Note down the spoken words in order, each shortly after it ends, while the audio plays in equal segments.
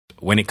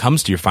When it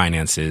comes to your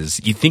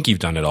finances, you think you've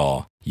done it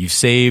all. You've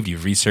saved,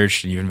 you've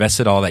researched, and you've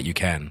invested all that you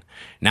can.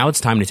 Now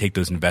it's time to take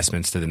those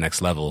investments to the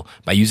next level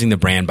by using the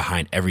brand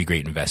behind every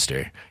great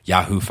investor,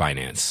 Yahoo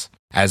Finance.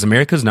 As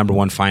America's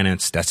 #1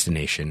 finance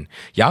destination,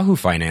 Yahoo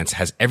Finance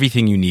has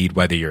everything you need,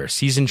 whether you're a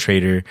seasoned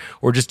trader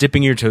or just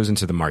dipping your toes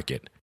into the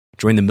market.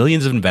 Join the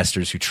millions of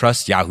investors who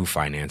trust Yahoo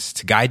Finance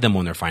to guide them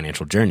on their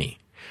financial journey.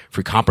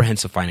 For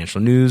comprehensive financial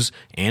news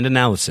and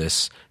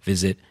analysis,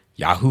 visit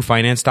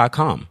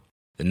yahoofinance.com,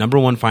 the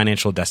 #1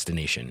 financial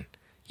destination,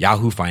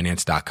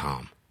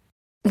 yahoofinance.com.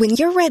 When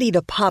you're ready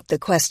to pop the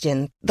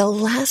question, the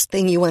last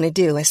thing you want to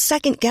do is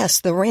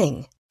second-guess the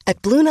ring.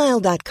 At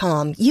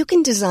BlueNile.com, you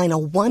can design a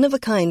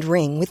one-of-a-kind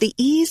ring with the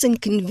ease and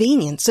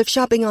convenience of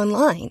shopping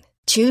online.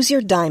 Choose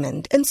your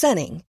diamond and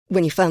setting.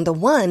 When you find the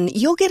one,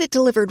 you'll get it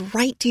delivered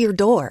right to your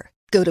door.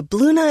 Go to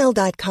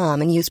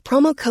BlueNile.com and use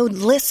promo code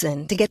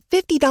LISTEN to get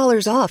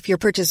 $50 off your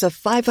purchase of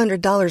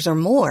 $500 or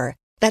more.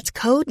 That's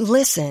code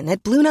LISTEN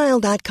at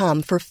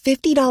BlueNile.com for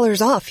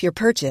 $50 off your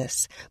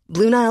purchase.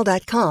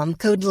 BlueNile.com,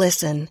 code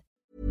LISTEN.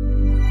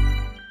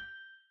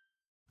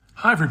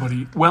 Hi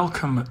everybody,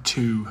 welcome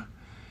to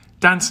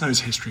Dan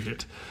Snow's History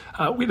Hit.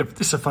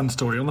 This is a fun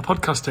story. On the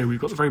podcast today, we've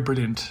got the very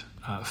brilliant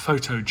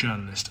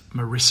photojournalist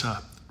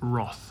Marissa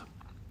Roth.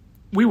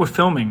 We were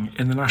filming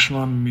in the National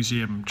Army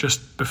Museum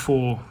just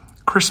before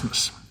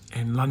Christmas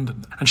in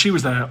London, and she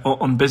was there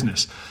on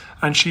business.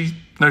 And she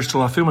noticed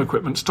all our film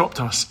equipment,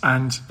 stopped us,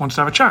 and wanted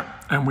to have a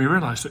chat. And we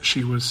realised that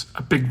she was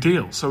a big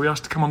deal, so we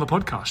asked her to come on the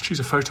podcast. She's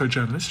a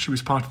photojournalist. She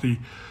was part of the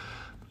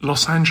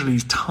Los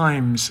Angeles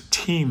Times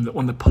team that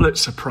won the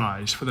Pulitzer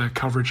Prize for their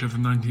coverage of the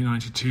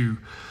 1992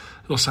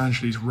 Los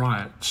Angeles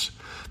riots.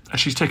 And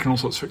she's taken all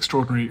sorts of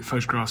extraordinary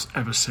photographs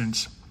ever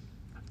since.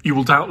 You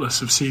will doubtless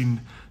have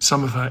seen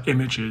some of her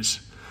images.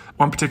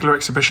 One particular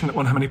exhibition that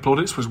won her many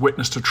plaudits was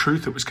Witness to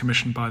Truth. It was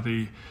commissioned by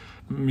the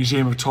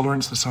Museum of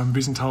Tolerance, the Simon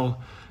Wiesenthal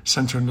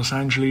Center in Los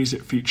Angeles.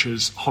 It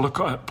features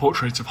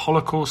portraits of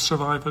Holocaust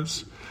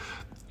survivors.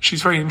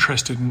 She's very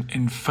interested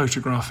in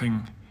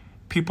photographing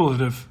people that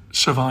have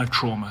survived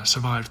trauma,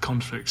 survived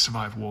conflict,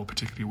 survived war,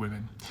 particularly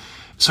women.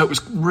 So it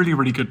was really,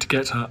 really good to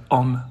get her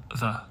on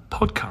the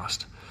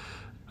podcast.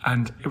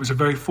 And it was a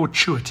very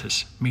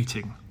fortuitous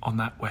meeting on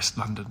that West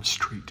London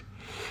street.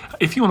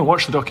 If you want to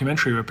watch the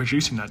documentary we're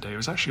producing that day, it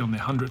was actually on the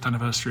 100th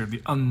anniversary of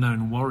The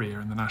Unknown Warrior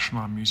in the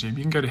National Army Museum.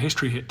 You can go to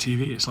History Hit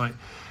TV. It's like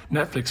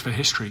Netflix for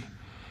history.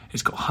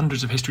 It's got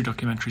hundreds of history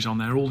documentaries on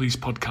there. All these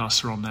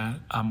podcasts are on there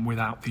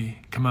without the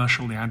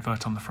commercial, the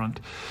advert on the front.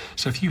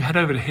 So if you head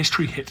over to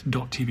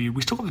historyhit.tv,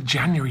 we still got the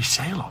January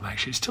sale on,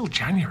 actually. It's still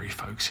January,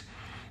 folks.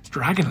 It's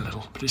dragging a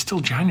little, but it's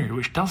still January,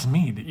 which does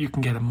mean that you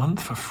can get a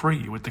month for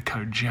free with the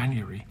code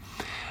January,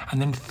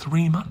 and then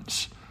 3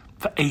 months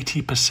for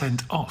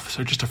 80% off.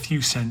 So just a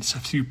few cents, a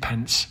few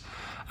pence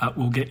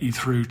will get you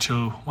through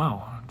till,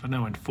 well, I don't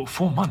know, in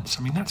 4 months.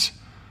 I mean, that's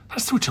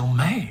through till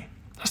May.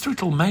 That's through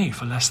till May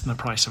for less than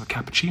the price of a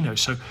cappuccino.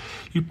 So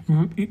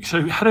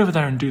so head over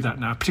there and do that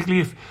now, particularly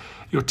if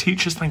your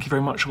teachers. Thank you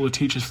very much, all the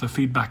teachers, for the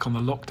feedback on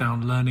the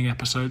lockdown learning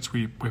episodes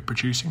we're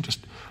producing.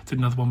 Just did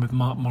another one with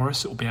Mark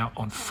Morris. It will be out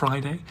on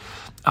Friday.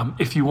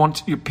 If you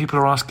want, people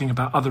are asking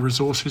about other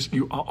resources.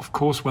 You are, of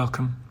course,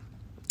 welcome.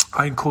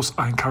 I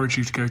encourage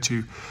you to go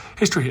to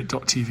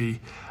historyhit.tv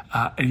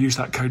and use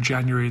that code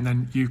January, and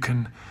then you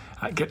can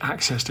get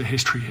access to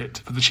History Hit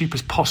for the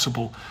cheapest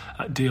possible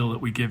deal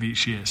that we give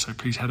each year. So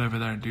please head over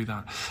there and do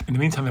that. In the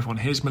meantime, everyone,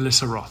 here's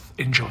Marissa Roth.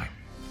 Enjoy.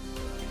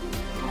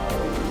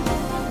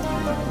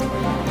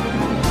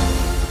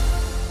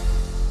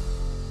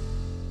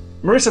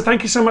 Marissa,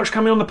 thank you so much for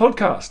coming on the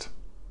podcast.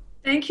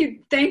 Thank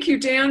you,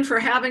 Dan, for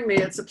having me.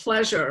 It's a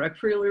pleasure. I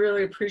really,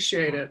 really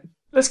appreciate it.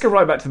 Let's go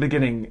right back to the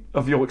beginning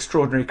of your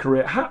extraordinary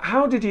career.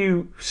 How did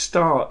you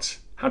start?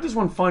 How does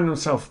one find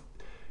oneself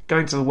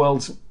going to the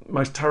world's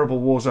most terrible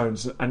war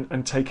zones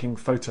and taking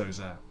photos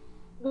there?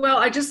 Well,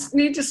 I just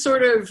need to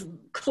sort of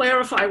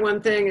clarify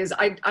one thing is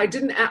I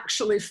didn't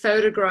actually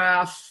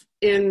photograph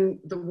in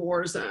the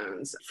war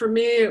zones. For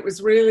me, it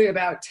was really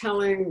about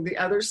telling the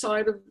other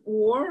side of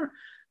war,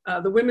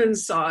 the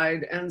women's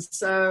side. And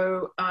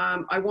so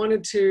I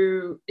wanted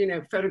to,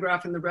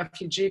 photograph in the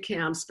refugee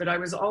camps, but I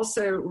was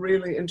also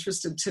really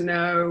interested to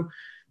know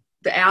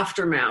the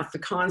aftermath, the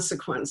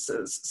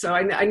consequences. So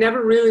I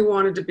never really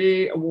wanted to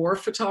be a war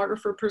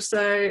photographer per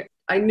se.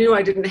 I knew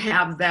I didn't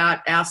have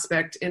that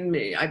aspect in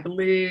me. I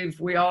believe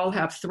we all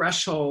have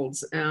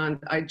thresholds, and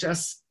I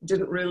just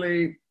didn't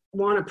really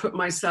want to put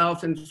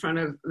myself in front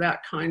of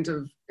that kind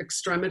of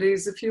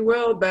extremities, if you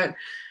will. But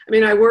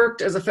I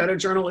worked as a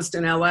photojournalist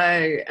in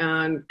LA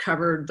and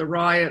covered the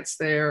riots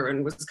there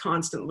and was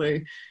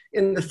constantly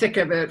in the thick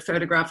of it,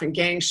 photographing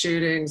gang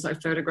shootings. I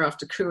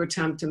photographed a coup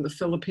attempt in the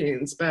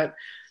Philippines. But,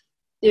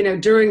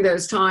 during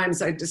those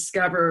times, I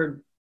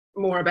discovered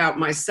more about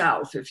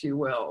myself, if you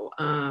will.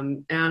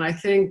 And I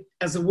think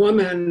as a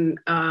woman,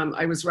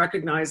 I was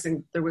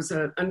recognizing there was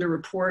an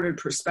underreported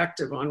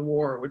perspective on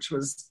war, which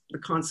was the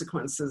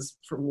consequences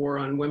for war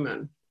on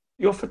women.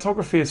 Your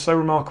photography is so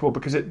remarkable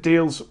because it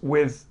deals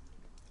with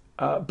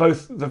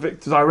both the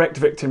direct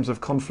victims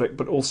of conflict,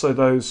 but also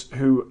those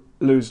who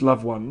lose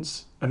loved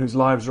ones and whose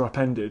lives are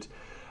upended.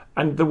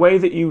 And the way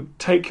that you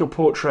take your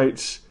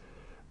portraits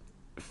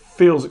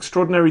feels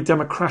extraordinarily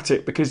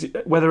democratic, because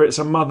whether it's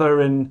a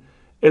mother in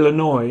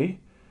Illinois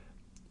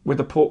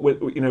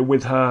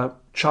with her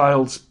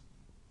child's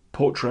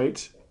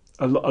portrait,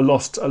 a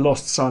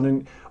lost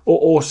son,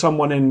 or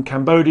someone in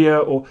Cambodia,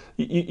 or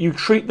you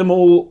treat them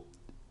all,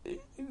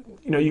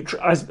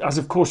 as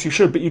of course you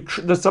should, but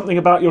there's something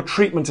about your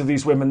treatment of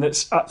these women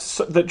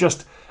that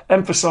just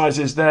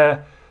emphasizes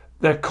their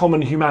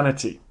common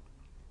humanity.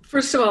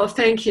 First of all,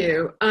 thank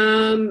you.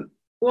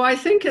 Well, I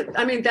think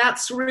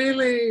that's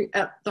really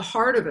at the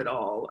heart of it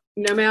all.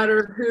 No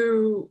matter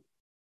who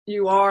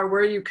you are,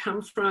 where you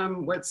come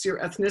from, what's your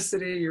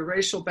ethnicity, your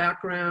racial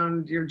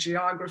background, your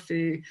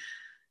geography,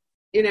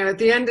 at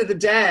the end of the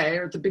day,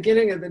 or at the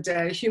beginning of the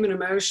day, human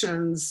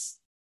emotions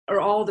are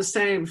all the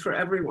same for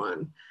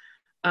everyone.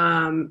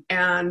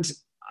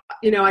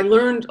 I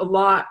learned a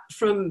lot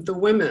from the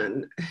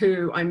women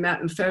who I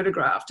met and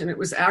photographed. And it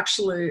was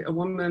actually a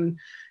woman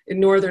in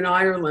Northern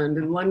Ireland,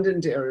 in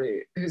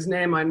Londonderry, whose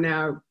name I'm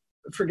now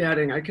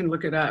forgetting. I can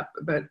look it up.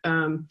 But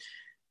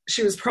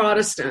she was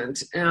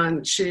Protestant,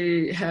 and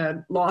she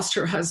had lost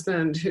her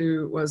husband,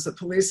 who was a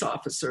police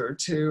officer,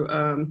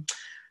 to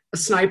a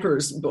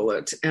sniper's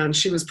bullet. And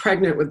she was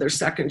pregnant with their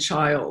second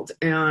child.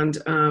 And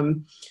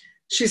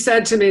she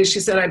said to me,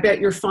 I bet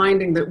you're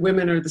finding that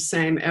women are the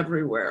same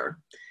everywhere.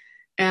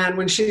 And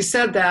when she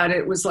said that,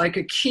 it was like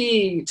a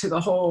key to the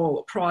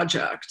whole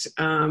project.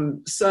 I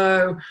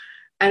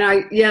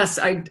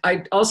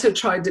also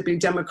tried to be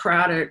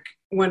democratic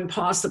when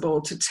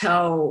possible, to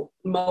tell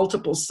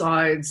multiple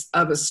sides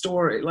of a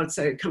story, let's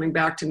say coming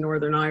back to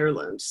Northern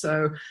Ireland.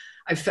 So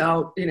I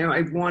felt,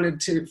 I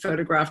wanted to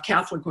photograph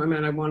Catholic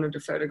women. I wanted to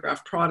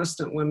photograph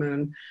Protestant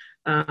women.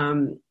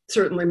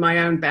 Certainly my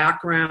own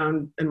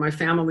background and my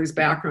family's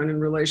background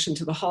in relation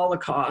to the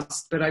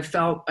Holocaust, but I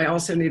felt I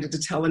also needed to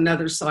tell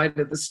another side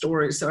of the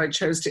story. So I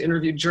chose to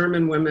interview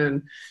German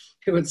women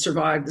who had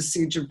survived the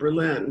siege of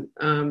Berlin.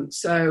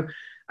 So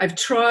I've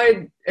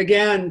tried,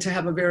 again, to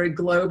have a very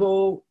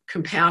global,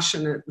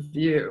 compassionate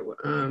view,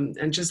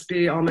 and just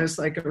be almost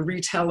like a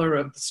reteller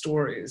of the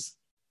stories.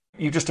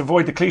 You just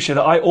avoid the cliche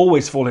that I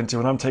always fall into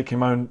when I'm taking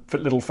my own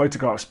little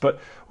photographs, but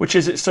which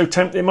is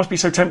it must be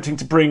so tempting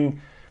to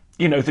bring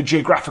the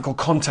geographical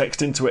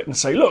context into it and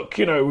say, look,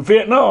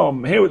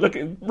 Vietnam, here, look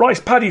at rice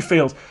paddy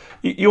fields.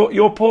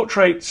 Your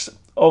portraits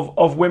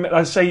of women,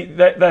 I say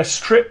they're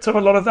stripped of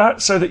a lot of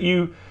that, so that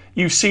you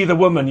see the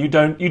woman. You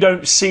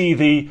don't see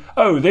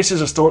this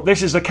is a story.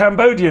 This is the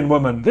Cambodian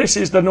woman. This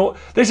is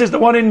the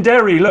one in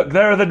Derry. Look,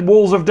 there are the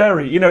walls of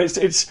Derry.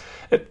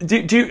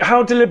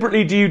 How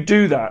deliberately do you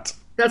do that?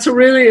 That's a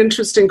really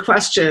interesting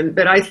question,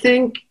 but I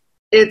think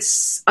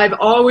I've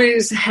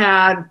always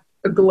had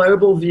a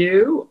global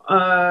view,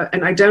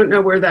 and I don't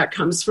know where that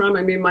comes from.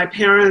 I mean, my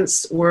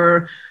parents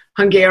were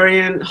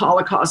Hungarian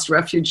Holocaust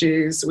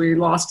refugees. We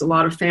lost a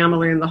lot of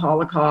family in the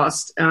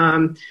Holocaust.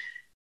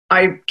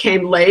 I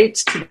came late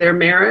to their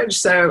marriage,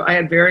 so I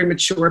had very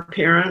mature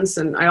parents,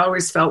 and I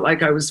always felt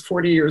like I was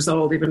 40 years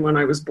old, even when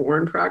I was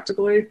born,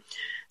 practically.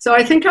 So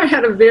I think I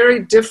had a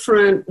very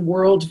different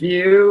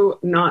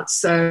worldview, not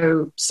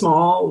so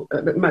small,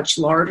 but much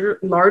larger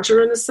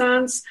in a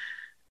sense.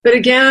 But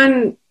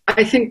again,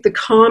 I think the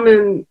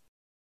common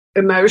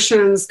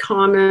emotions,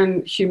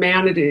 common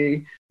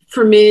humanity,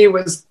 for me,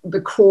 was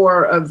the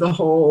core of the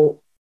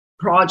whole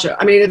project.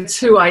 I mean, it's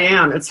who I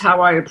am. It's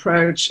how I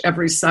approach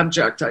every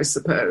subject, I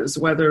suppose,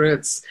 whether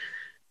it's,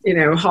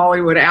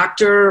 Hollywood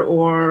actor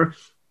or,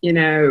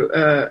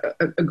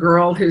 a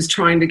girl who's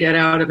trying to get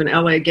out of an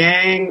LA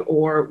gang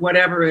or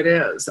whatever it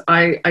is.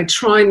 I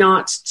try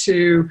not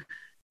to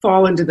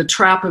fall into the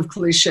trap of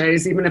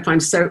cliches, even if I'm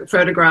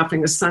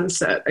photographing a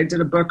sunset. I did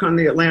a book on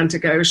the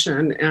Atlantic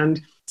Ocean and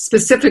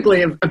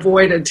specifically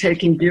avoided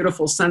taking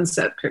beautiful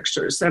sunset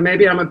pictures. So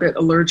maybe I'm a bit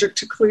allergic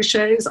to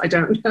cliches. I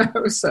don't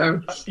know.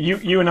 So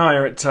you and I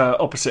are at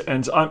opposite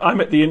ends. I'm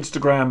at the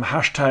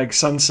Instagram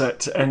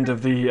 #sunset end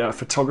of the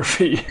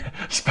photography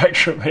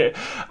spectrum here.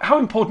 How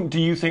important do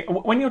you think,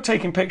 when you're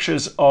taking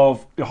pictures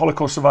of the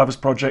Holocaust Survivors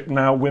Project,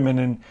 now women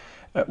in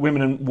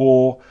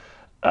war,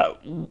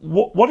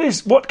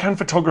 what can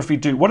photography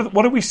do?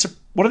 What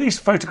are these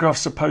photographs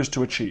supposed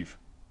to achieve?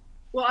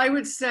 Well, I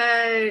would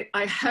say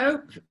I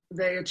hope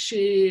they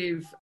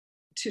achieve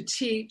to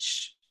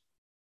teach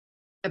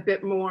a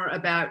bit more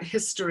about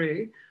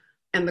history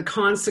and the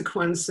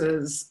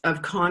consequences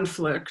of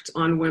conflict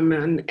on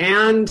women,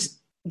 and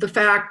the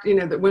fact,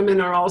 that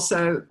women are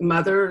also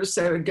mothers,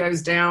 so it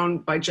goes down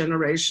by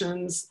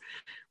generations.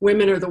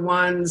 Women are the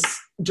ones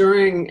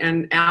during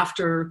and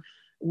after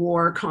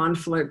war,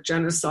 conflict,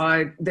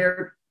 genocide.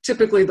 They're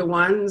typically the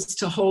ones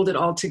to hold it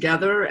all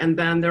together, and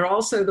then they're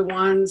also the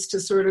ones to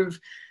sort of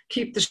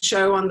keep the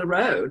show on the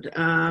road.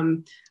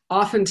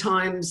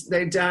 Oftentimes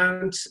they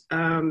don't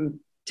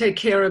take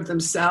care of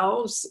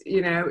themselves,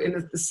 in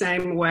the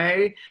same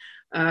way.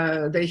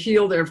 They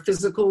heal their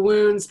physical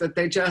wounds, but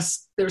they're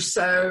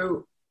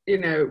so,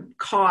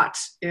 caught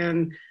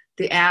in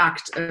the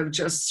act of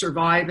just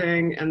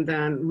surviving and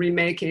then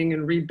remaking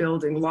and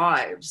rebuilding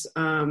lives.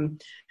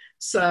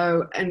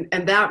 So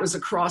that was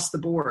across the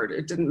board.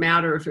 It didn't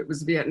matter if it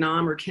was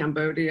Vietnam or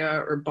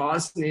Cambodia or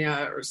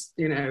Bosnia or,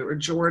 or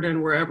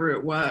Jordan, wherever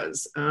it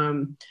was.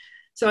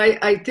 So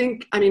I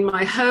think,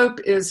 my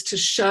hope is to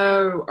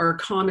show our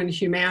common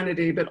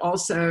humanity, but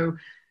also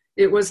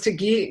it was to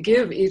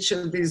give each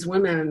of these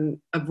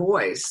women a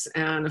voice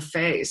and a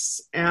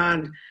face.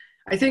 And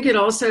I think it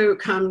also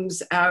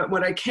comes out,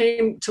 what I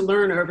came to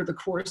learn over the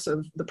course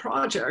of the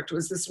project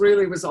was this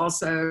really was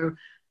also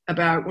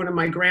about one of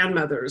my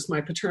grandmothers, my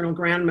paternal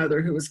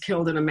grandmother, who was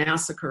killed in a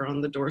massacre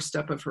on the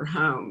doorstep of her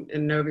home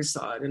in Novi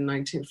Sad in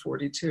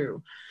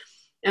 1942.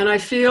 And I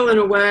feel, in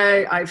a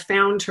way, I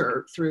found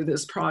her through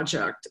this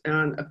project.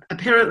 And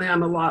apparently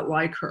I'm a lot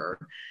like her.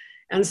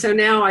 And so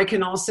now I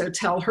can also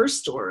tell her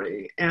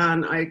story,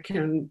 and I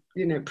can,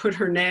 put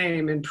her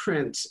name in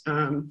print,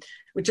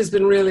 which has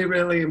been really,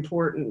 really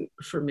important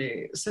for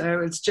me.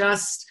 So it's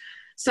just,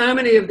 so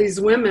many of these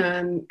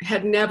women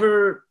had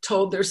never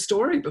told their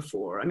story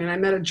before. I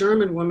met a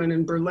German woman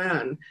in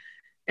Berlin,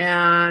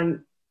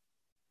 and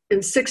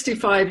in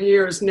 65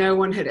 years, no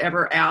one had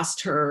ever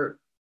asked her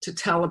to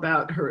tell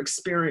about her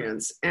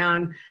experience.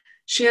 And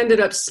she ended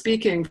up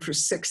speaking for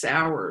 6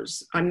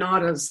 hours. I'm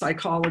not a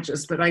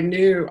psychologist, but I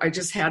knew I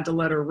just had to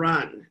let her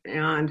run.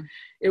 And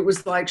it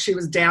was like she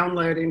was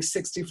downloading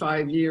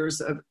 65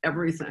 years of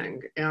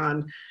everything.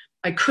 And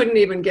I couldn't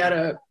even get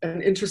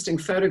an interesting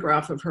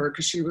photograph of her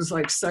because she was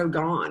like so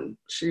gone.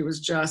 She was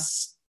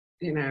just,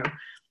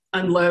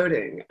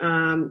 unloading.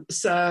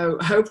 So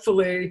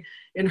hopefully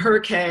in her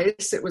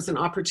case, it was an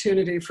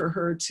opportunity for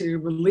her to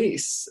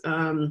release.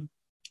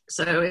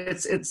 So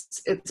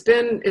it's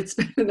been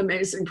an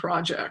amazing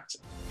project.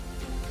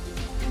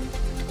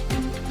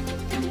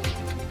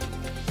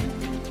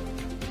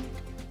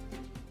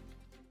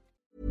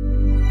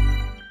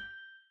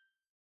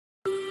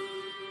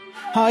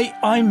 Hi,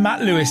 I'm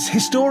Matt Lewis,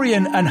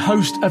 historian and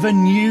host of a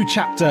new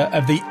chapter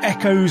of the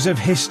Echoes of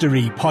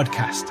History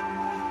podcast.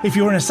 If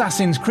you're an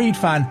Assassin's Creed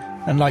fan,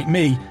 and like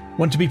me,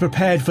 want to be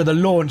prepared for the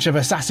launch of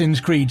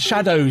Assassin's Creed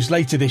Shadows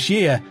later this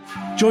year,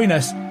 join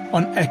us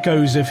on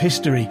Echoes of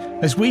History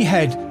as we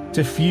head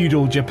to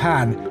feudal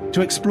Japan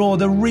to explore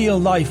the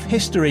real-life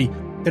history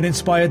that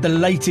inspired the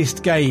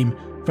latest game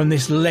from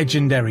this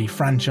legendary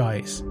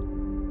franchise.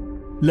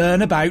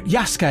 Learn about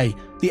Yasuke,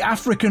 the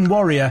African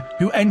warrior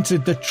who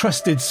entered the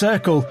trusted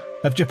circle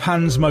of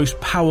Japan's most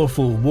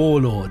powerful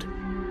warlord.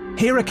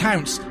 Hear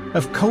accounts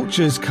of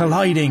cultures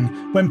colliding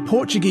when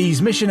Portuguese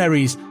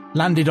missionaries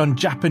landed on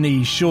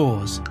Japanese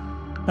shores,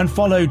 and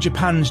follow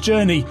Japan's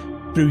journey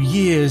through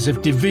years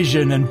of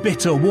division and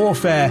bitter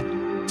warfare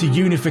to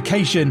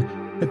unification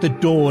at the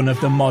dawn of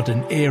the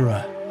modern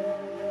era.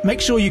 Make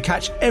sure you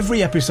catch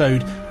every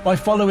episode by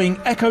following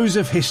Echoes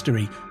of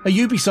History, a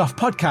Ubisoft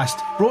podcast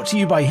brought to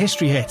you by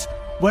History Hit,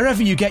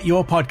 wherever you get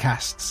your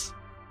podcasts.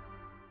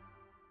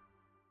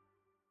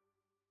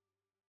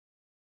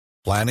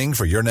 Planning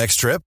for your next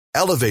trip?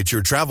 Elevate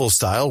your travel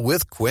style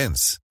with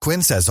Quince.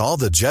 Quince has all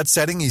the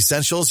jet-setting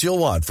essentials you'll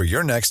want for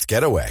your next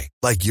getaway,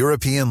 like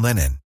European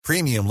linen,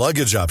 premium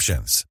luggage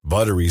options,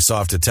 buttery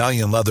soft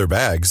Italian leather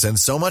bags, and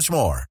so much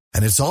more.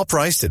 And it's all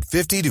priced at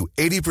 50 to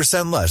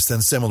 80% less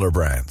than similar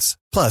brands.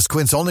 Plus,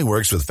 Quince only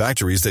works with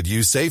factories that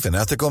use safe and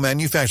ethical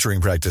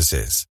manufacturing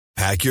practices.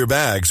 Pack your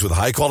bags with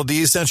high-quality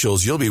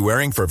essentials you'll be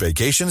wearing for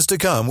vacations to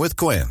come with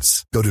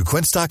Quince. Go to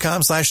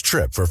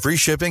quince.com/trip for free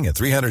shipping and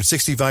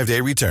 365-day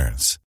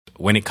returns.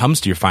 When it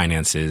comes to your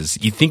finances,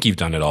 you think you've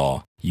done it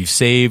all. You've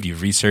saved,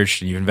 you've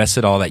researched, and you've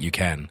invested all that you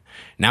can.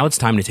 Now it's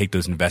time to take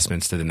those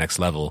investments to the next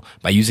level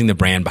by using the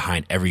brand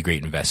behind every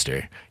great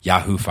investor,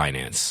 Yahoo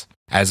Finance.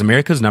 As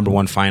America's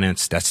 #1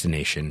 finance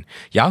destination,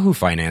 Yahoo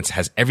Finance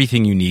has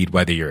everything you need,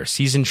 whether you're a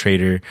seasoned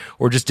trader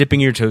or just dipping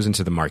your toes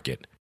into the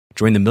market.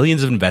 Join the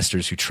millions of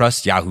investors who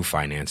trust Yahoo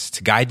Finance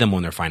to guide them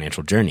on their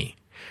financial journey.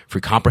 For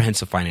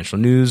comprehensive financial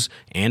news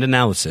and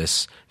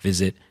analysis,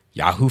 visit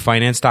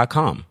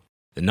yahoofinance.com,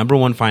 the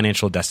 #1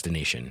 financial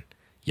destination,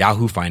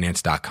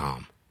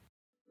 yahoofinance.com.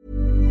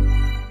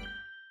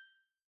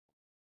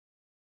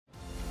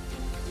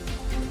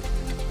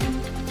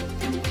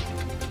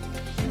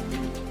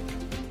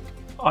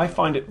 I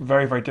find it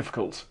very, very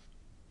difficult.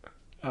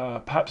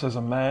 Perhaps as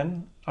a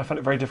man, I find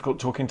it very difficult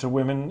talking to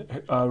women,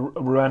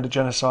 Rwanda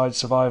genocide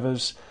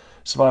survivors,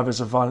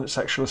 survivors of violent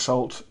sexual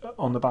assault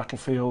on the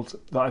battlefield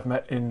that I've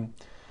met in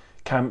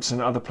camps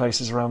and other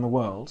places around the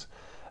world.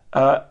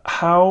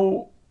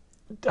 How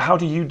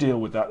do you deal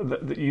with that?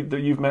 That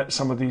you've met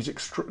some of these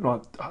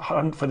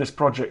for this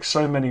project,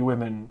 so many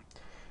women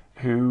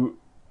who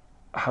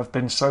have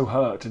been so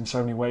hurt in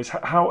so many ways.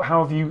 How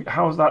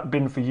has that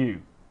been for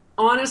you?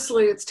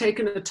 Honestly, it's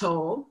taken a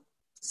toll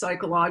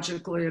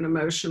psychologically and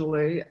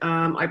emotionally.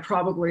 I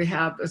probably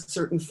have a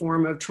certain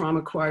form of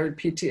trauma-acquired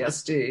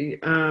PTSD.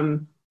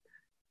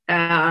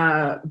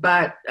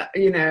 But,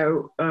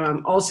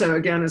 also,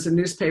 again, as a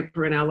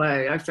newspaper in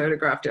LA, I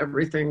photographed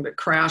everything that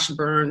crashed,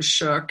 burned,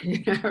 shook,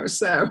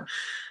 so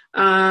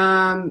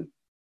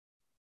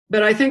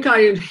But I think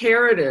I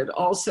inherited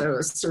also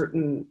a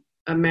certain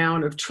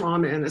amount of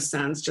trauma, in a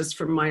sense, just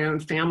from my own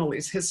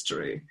family's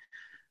history.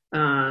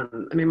 I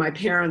mean, my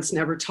parents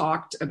never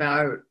talked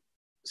about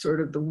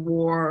sort of the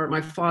war. My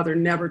father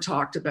never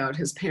talked about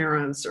his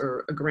parents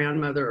or a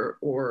grandmother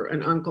or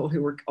an uncle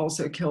who were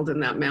also killed in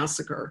that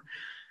massacre.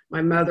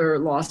 My mother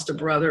lost a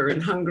brother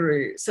in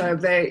Hungary. So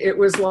it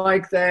was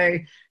like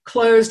they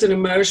closed an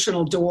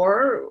emotional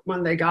door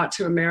when they got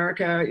to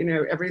America. You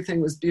know,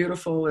 everything was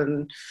beautiful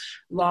in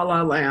La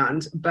La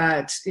Land,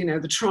 but, you know,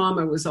 the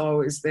trauma was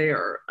always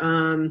there.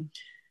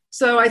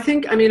 So I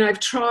think, I mean,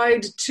 I've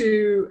tried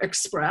to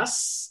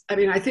express, I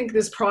mean, I think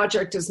this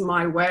project is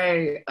my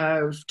way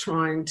of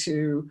trying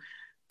to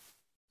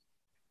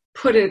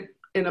put it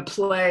in a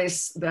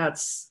place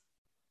that's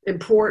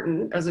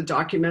important as a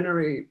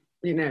documentary,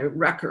 you know,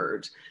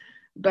 record.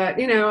 But,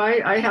 you know,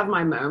 I have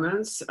my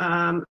moments.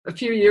 A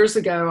few years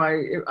ago,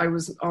 I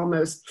was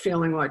almost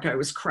feeling like I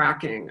was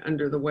cracking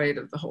under the weight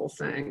of the whole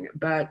thing.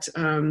 But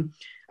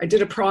I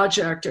did a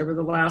project over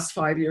the last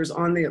 5 years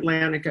on the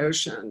Atlantic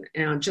Ocean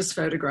and just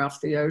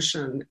photographed the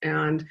ocean.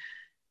 And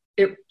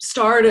it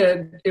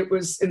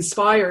was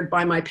inspired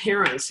by my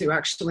parents, who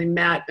actually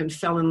met and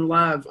fell in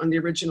love on the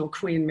original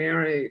Queen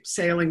Mary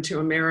sailing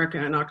to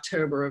America in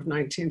October of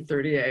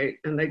 1938.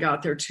 And they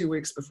got there 2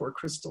 weeks before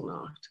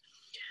Kristallnacht.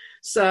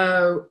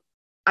 So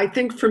I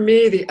think for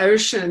me, the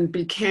ocean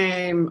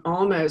became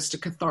almost a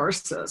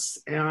catharsis,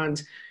 and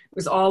it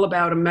was all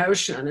about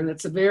emotion. And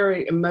it's a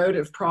very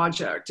emotive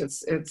project.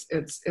 It's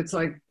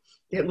like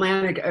the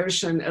Atlantic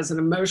Ocean as an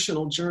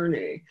emotional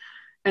journey.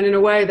 And in a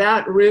way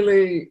that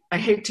really, I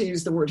hate to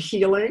use the word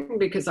healing,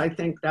 because I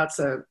think that's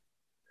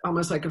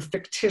almost like a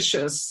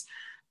fictitious,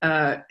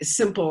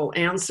 simple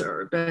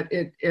answer, but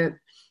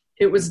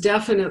it was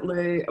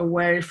definitely a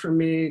way for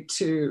me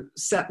to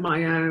set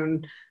my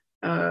own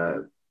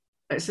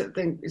I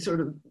think sort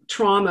of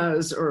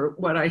traumas or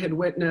what I had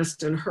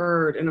witnessed and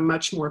heard in a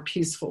much more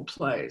peaceful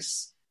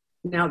place.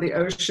 Now the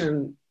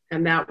ocean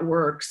and that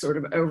work sort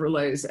of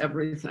overlays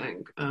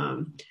everything.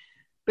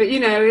 But,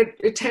 you know,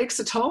 it takes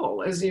a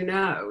toll, as you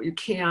know. You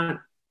can't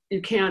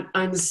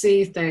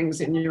unsee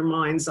things in your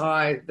mind's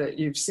eye that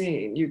you've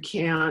seen. You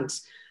can't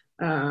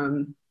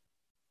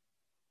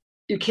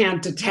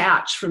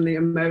detach from the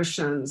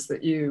emotions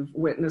that you've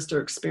witnessed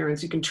or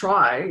experienced. You can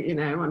try, you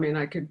know, I mean,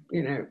 I could,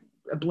 you know,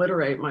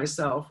 obliterate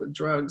myself with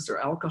drugs or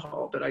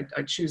alcohol, but I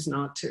choose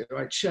not to.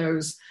 I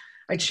choose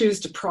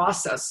to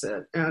process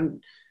it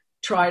and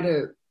try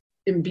to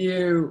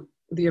imbue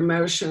the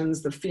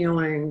emotions, the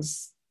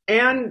feelings,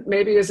 and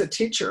maybe as a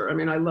teacher. I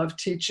mean, I love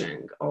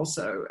teaching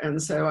also. And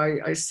so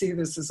I see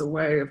this as a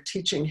way of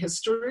teaching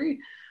history,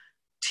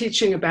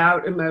 teaching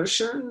about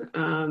emotion.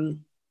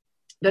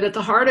 But at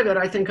the heart of it,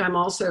 I think I'm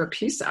also a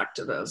peace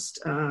activist.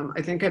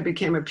 I think I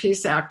became a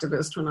peace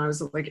activist when I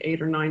was like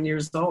 8 or 9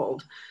 years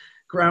old,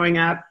 growing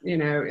up, you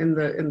know, in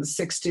the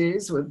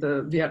 60s with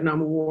the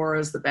Vietnam War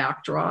as the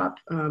backdrop,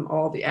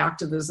 all the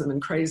activism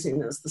and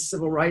craziness, the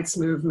civil rights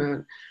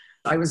movement.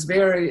 I was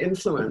very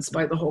influenced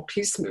by the whole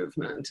peace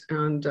movement.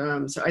 And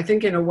so I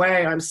think in a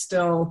way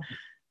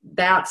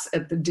that's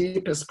at the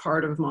deepest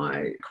part of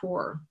my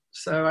core.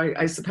 So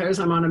I suppose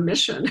I'm on a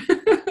mission.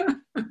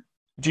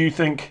 Do you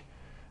think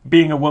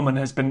being a woman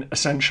has been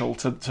essential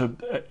to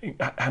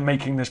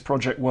making this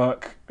project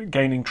work,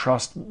 gaining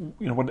trust,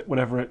 you know,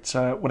 whatever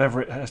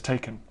it has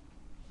taken?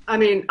 I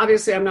mean,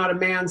 obviously I'm not a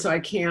man, so I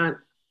can't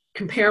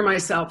compare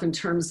myself in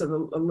terms of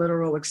a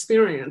literal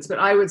experience, but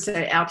I would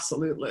say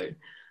absolutely.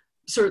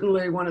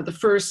 Certainly one of the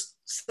first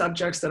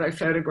subjects that I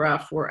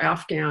photographed were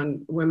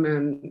Afghan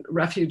women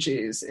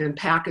refugees in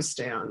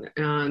Pakistan,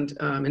 and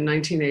in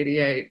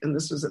 1988, and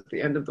this was at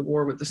the end of the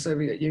war with the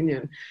Soviet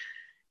Union.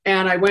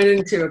 And I went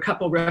into a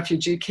couple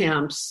refugee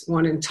camps,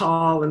 one in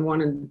Tal and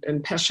one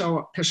in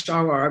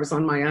Peshawar. I was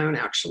on my own,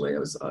 actually.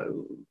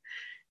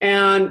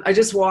 And I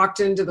just walked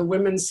into the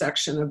women's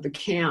section of the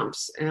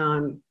camps.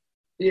 And,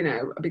 you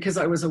know, because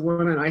I was a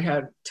woman, I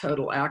had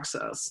total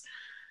access.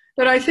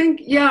 But I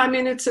think, yeah, I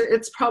mean,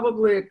 it's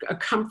probably a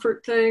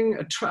comfort thing,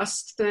 a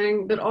trust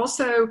thing. But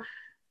also,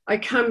 I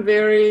come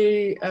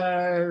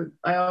I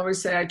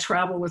always say I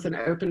travel with an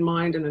open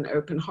mind and an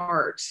open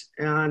heart.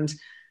 And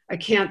I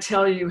can't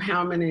tell you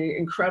how many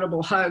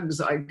incredible hugs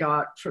I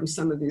got from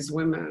some of these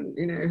women,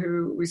 you know,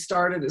 who we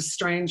started as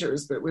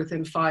strangers, but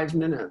within 5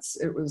 minutes,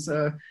 it was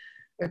a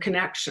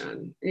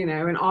connection, you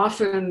know, and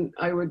often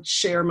I would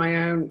share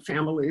my own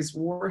family's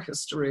war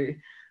history,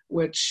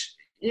 which,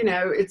 you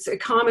know, it's a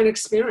common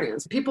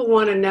experience. People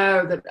want to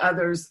know that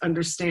others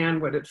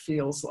understand what it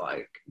feels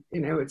like.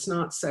 You know, it's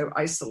not so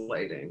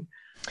isolating.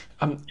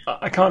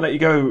 I can't let you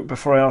go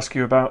before I ask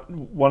you about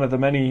one of the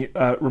many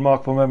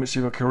remarkable moments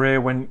of your career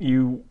when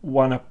you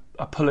won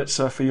a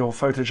Pulitzer for your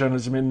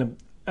photojournalism in the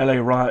LA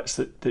riots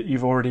that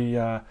you've already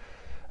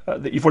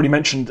that you've already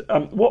mentioned.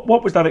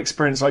 What was that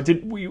experience like?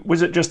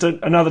 Was it just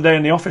another day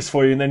in the office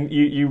for you, and then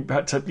you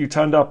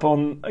turned up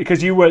on,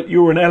 because you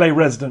were an LA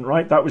resident,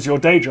 right? That was your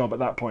day job at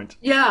that point.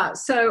 Yeah.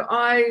 So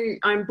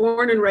I'm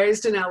born and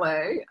raised in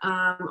LA,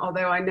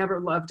 although I never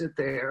loved it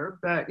there.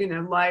 But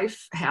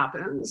life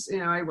happens.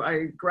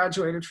 I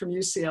graduated from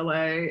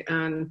UCLA,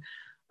 and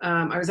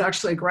I was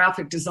actually a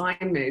graphic design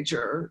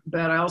major,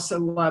 but I also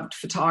loved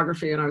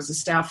photography, and I was a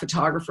staff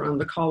photographer on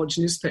the college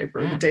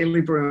newspaper, the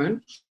Daily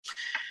Bruin.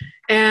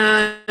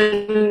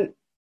 And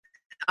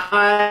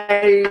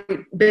I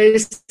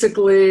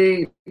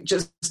basically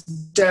just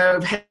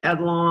dove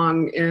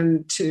headlong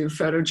into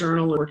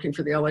photojournalism, working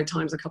for the LA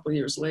Times a couple of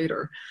years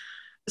later.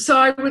 So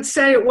I would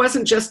say it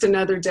wasn't just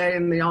another day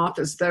in the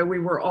office, though we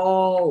were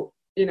all,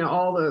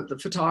 all the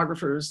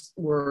photographers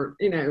were,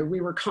 we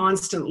were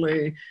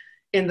constantly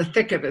in the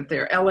thick of it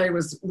there. LA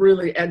was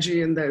really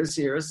edgy in those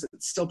years.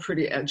 It's still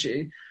pretty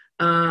edgy.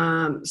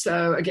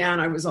 So again,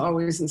 I was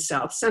always in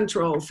South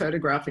Central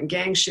photographing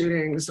gang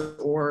shootings,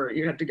 or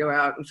you had to go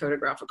out and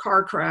photograph a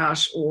car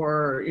crash,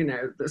 or,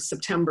 the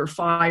September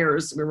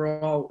fires. We were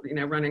all,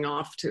 running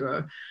off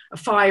to a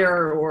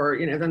fire, or,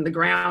 then the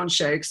ground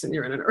shakes and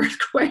you're in an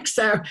earthquake.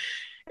 So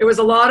it was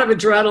a lot of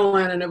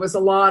adrenaline, and it was a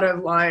lot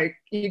of like,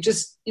 you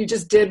just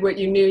did what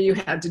you knew you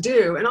had to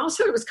do. And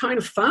also it was kind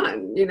of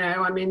fun,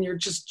 you're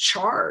just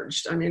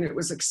charged. It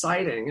was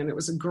exciting, and it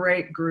was a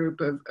great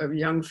group of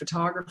young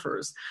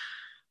photographers.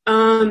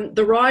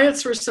 The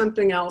riots were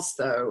something else,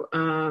 though.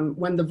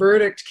 When the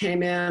verdict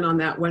came in on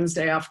that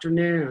Wednesday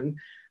afternoon,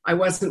 I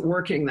wasn't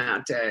working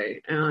that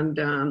day.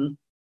 And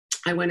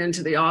I went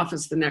into the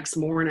office the next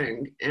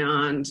morning,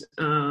 and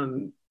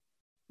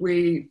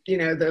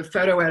the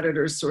photo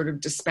editors sort of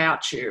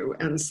dispatch you.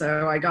 And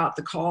so I got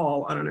the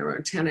call, I don't know,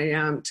 around 10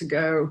 a.m. to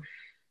go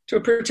to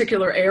a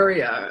particular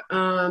area.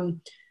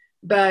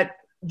 But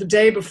the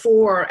day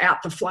before,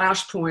 at the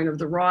flashpoint of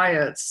the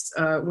riots,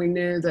 we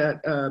knew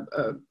that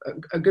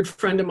a good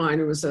friend of mine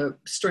who was a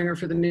stringer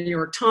for the New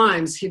York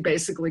Times, he'd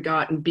basically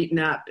gotten beaten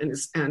up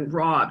and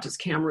robbed. His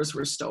cameras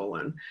were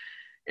stolen.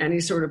 And he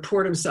sort of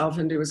poured himself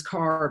into his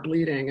car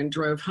bleeding and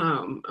drove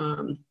home.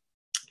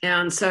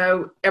 And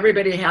so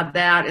everybody had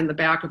that in the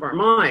back of our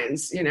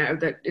minds,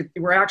 that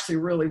we're actually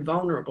really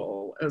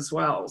vulnerable as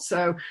well.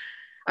 So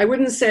I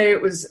wouldn't say it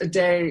was a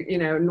day,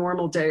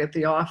 normal day at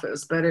the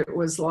office, but it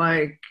was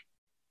like,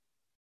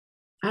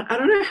 I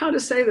don't know how to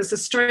say this. A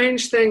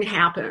strange thing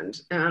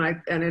happened, and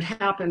it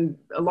happened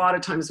a lot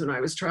of times when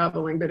I was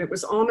traveling, but it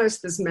was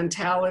almost this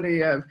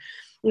mentality of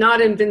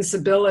not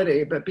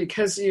invincibility, but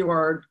because you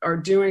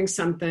are doing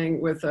something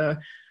with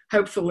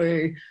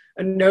hopefully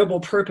a noble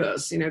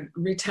purpose,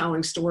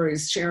 retelling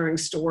stories, sharing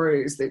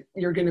stories, that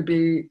you're going to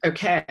be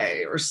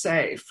okay or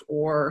safe.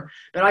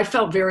 But I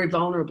felt very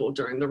vulnerable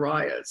during the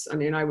riots.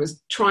 I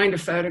was trying to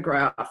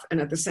photograph,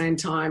 and at the same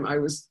time I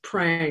was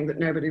praying that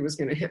nobody was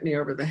going to hit me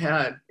over the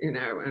head,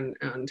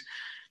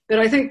 but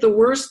I think the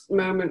worst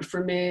moment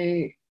for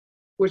me,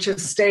 which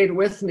has stayed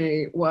with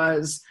me,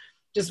 was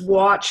just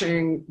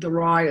watching the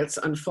riots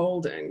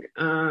unfolding.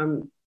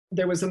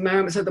 There was a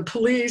moment, so the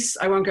police,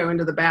 I won't go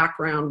into the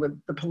background with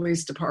the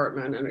police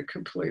department and a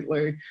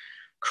completely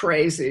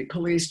crazy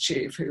police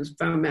chief who's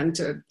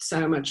fomented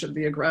so much of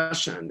the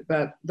aggression,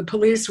 but the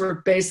police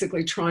were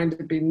basically trying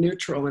to be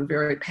neutral and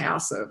very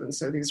passive. And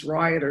so these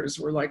rioters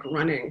were like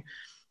running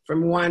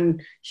from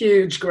one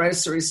huge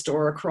grocery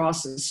store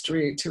across the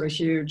street to a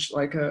huge,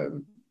 like a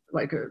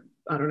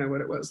I don't know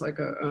what it was, like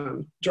a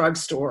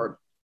drugstore.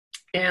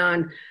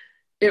 And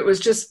it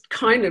was just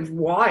kind of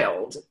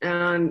wild.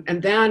 And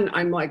then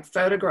I'm like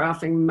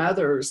photographing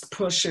mothers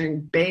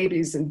pushing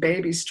babies in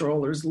baby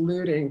strollers,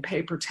 looting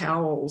paper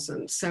towels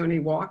and Sony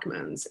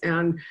Walkmans.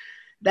 And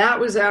that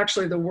was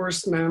actually the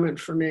worst moment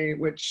for me,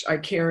 which I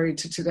carry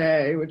to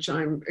today, which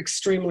I'm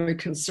extremely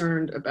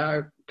concerned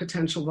about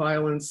potential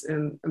violence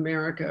in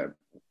America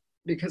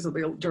because of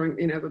during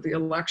the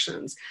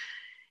elections,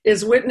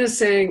 is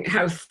witnessing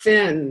how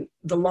thin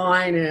the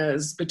line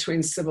is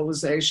between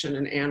civilization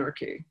and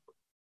anarchy.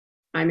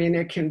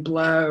 It can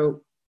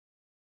blow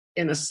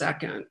in a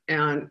second,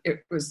 and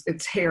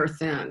it's hair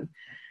thin.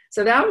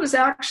 So that was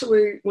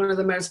actually one of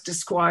the most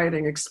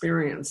disquieting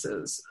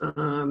experiences,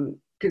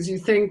 because you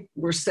think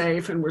we're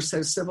safe and we're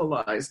so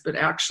civilized, but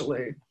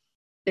actually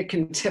it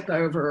can tip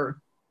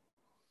over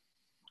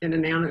in a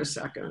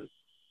nanosecond.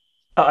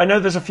 I know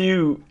there's a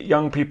few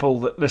young people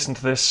that listen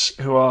to this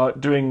who are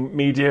doing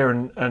media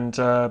and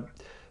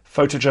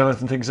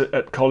photojournalism and things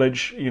at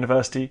college,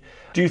 university.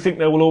 Do you think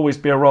there will always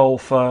be a role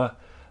for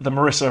the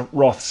Marissa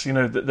Roths,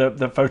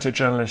 the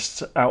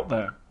photojournalists out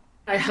there?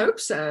 I hope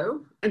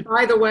so. And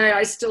by the way,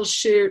 I still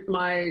shoot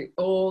my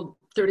old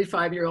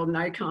 35-year-old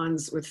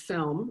Nikons with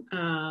film.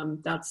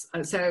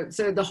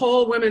 So the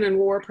whole Women in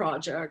War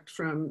project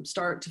from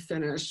start to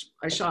finish,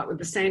 I shot with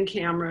the same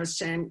camera,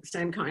 same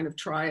kind of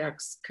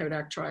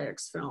Kodak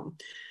Tri-X film.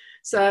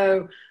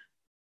 So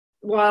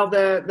while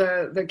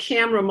the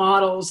camera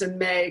models and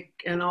make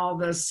and all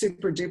the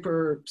super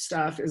duper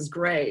stuff is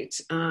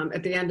great,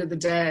 at the end of the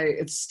day,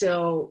 it's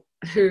still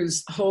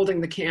who's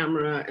holding the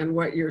camera and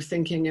what you're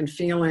thinking and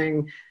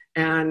feeling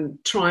and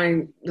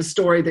trying the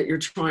story that you're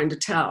trying to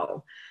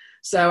tell.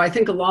 So I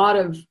think a lot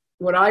of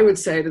what I would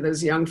say to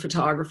those young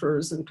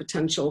photographers and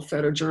potential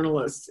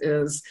photojournalists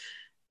is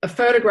a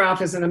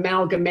photograph is an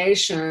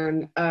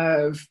amalgamation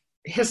of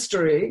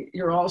history.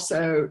 You're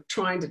also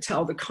trying to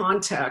tell the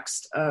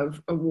context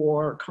of a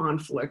war,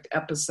 conflict,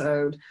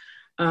 episode.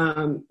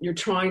 You're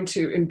trying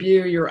to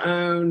imbue your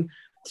own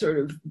sort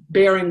of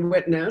bearing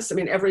witness. I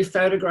mean, every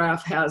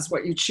photograph has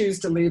what you choose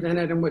to leave in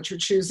it and what you're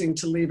choosing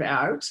to leave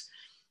out.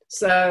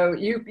 So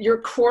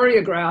you're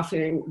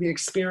choreographing the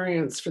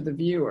experience for the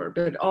viewer,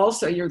 but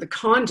also you're the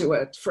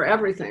conduit for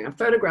everything. A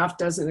photograph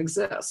doesn't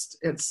exist.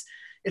 It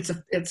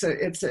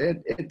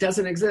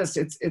doesn't exist.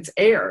 It's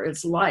air,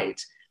 it's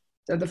light.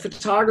 So the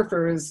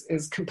photographer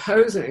is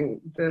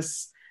composing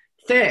this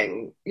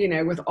thing,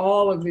 with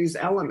all of these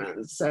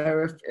elements.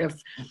 So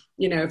if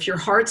your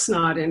heart's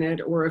not in it,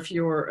 or if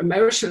your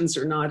emotions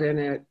are not in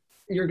it,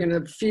 you're going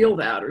to feel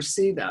that or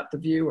see that, the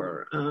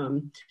viewer.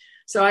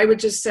 So I would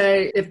just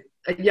say, if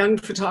a young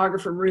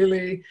photographer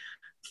really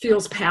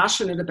feels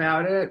passionate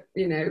about it,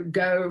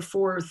 go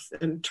forth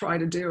and try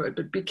to do it,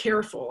 but be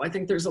careful. I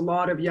think there's a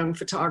lot of young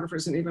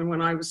photographers, and even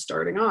when I was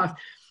starting off,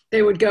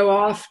 they would go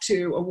off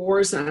to a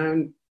war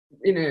zone,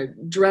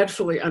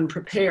 dreadfully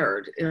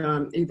unprepared,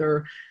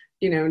 either,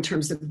 in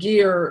terms of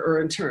gear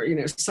or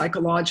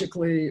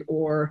psychologically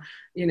or,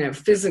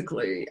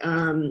 physically.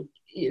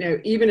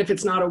 Even if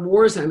it's not a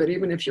war zone, but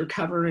even if you're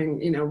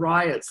covering,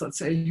 riots, let's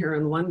say here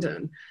in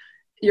London,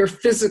 you're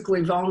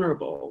physically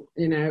vulnerable.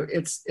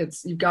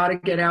 You've got to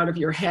get out of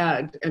your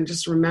head and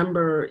just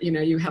remember,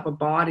 you have a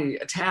body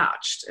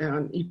attached,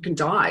 and you can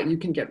die. You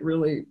can get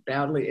really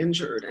badly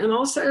injured. And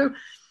also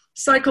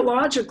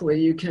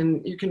psychologically, you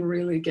can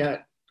really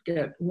get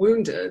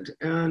wounded,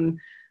 and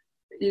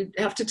you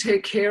have to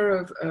take care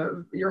of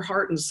your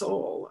heart and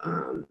soul.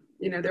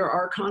 There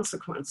are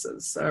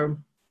consequences. So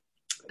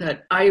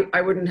that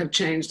I wouldn't have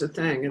changed a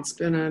thing. It's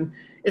been an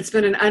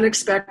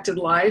unexpected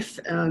life,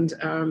 and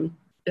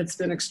it's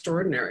been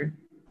extraordinary.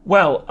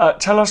 Well,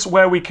 tell us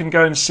where we can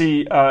go and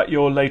see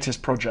your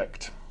latest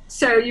project.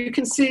 So you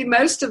can see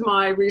most of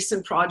my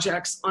recent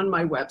projects on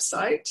my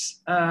website,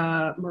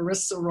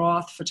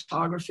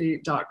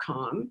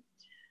 marissarothphotography.com.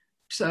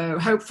 So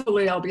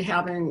hopefully I'll be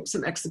having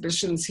some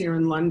exhibitions here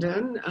in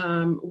London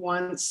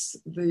once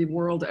the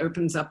world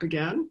opens up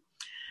again.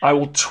 I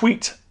will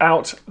tweet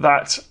out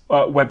that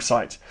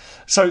website.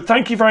 So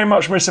thank you very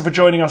much, Marissa, for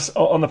joining us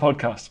on the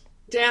podcast.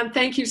 Dan,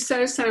 thank you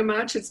so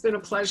much. It's been a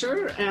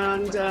pleasure,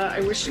 and I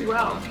wish you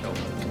well.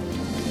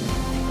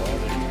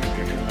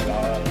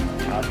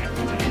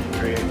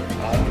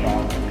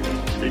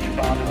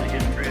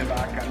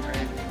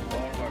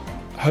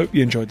 Hope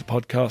you enjoyed the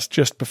podcast.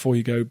 Just before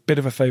you go, bit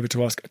of a favour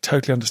to ask. I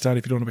totally understand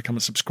if you don't want to become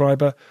a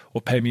subscriber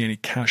or pay me any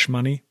cash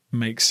money.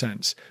 Makes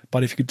sense.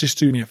 But if you could just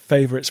do me a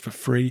favour, it's for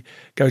free.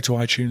 Go to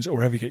iTunes or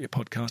wherever you get your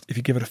podcast. If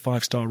you give it a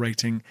 5-star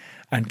rating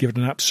and give it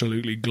an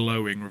absolutely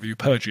glowing review,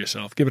 purge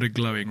yourself, give it a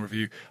glowing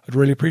review. I'd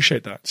really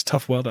appreciate that. It's a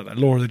tough world out there,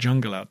 law of the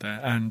jungle out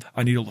there, and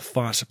I need all the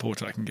fire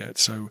support I can get.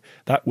 So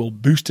that will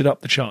boost it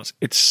up the charts.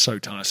 It's so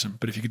tiresome.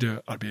 But if you could do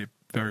it, I'd be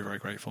very, very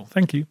grateful.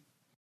 Thank you.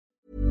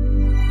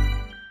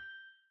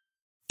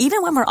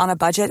 Even when we're on a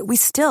budget, we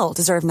still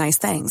deserve nice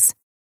things.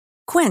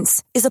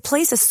 Quince is a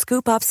place to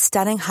scoop up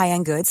stunning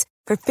high-end goods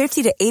for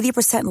 50 to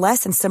 80%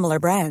 less than similar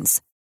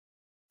brands.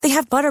 They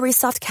have buttery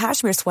soft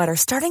cashmere sweaters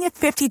starting at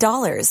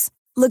 $50,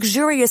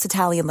 luxurious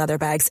Italian leather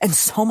bags, and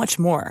so much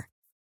more.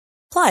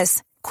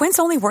 Plus, Quince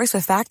only works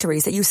with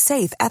factories that use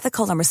safe,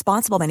 ethical, and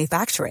responsible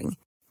manufacturing.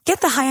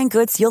 Get the high-end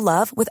goods you'll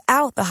love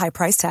without the high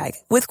price tag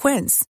with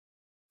Quince.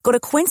 Go to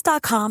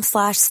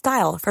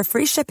quince.com/style for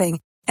free shipping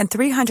and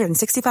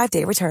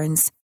 365-day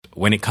returns.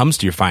 When it comes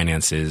to your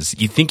finances,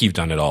 you think you've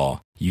done it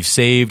all. You've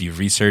saved, you've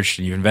researched,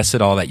 and you've invested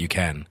all that you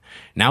can.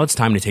 Now it's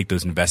time to take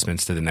those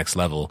investments to the next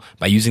level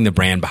by using the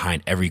brand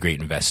behind every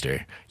great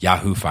investor,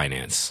 Yahoo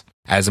Finance.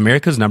 As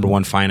America's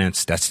 #1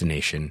 finance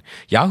destination,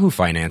 Yahoo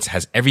Finance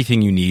has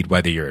everything you need,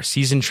 whether you're a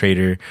seasoned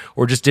trader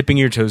or just dipping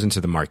your toes into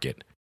the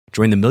market.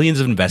 Join the millions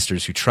of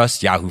investors who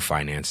trust Yahoo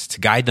Finance to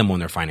guide them on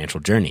their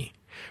financial journey.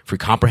 For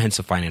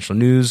comprehensive financial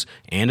news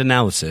and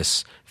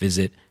analysis,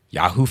 visit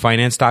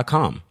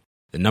yahoofinance.com,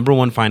 the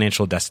 #1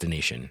 financial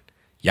destination,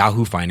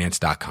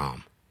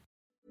 yahoofinance.com.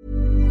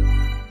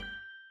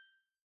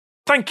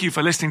 Thank you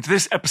for listening to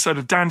this episode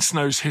of Dan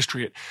Snow's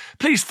History Hit.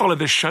 Please follow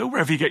this show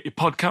wherever you get your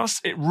podcasts.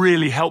 It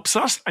really helps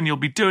us, and you'll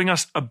be doing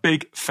us a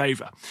big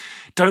favour.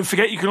 Don't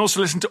forget, you can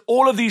also listen to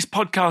all of these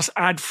podcasts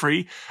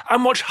ad-free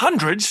and watch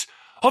hundreds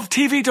of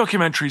TV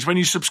documentaries when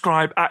you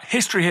subscribe at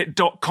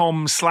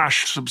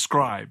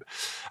historyhit.com/subscribe.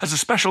 As a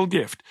special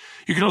gift,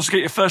 you can also get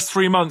your first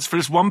 3 months for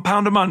just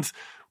 £1 a month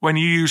when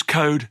you use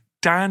code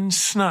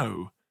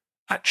DANSNOW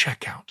at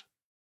checkout.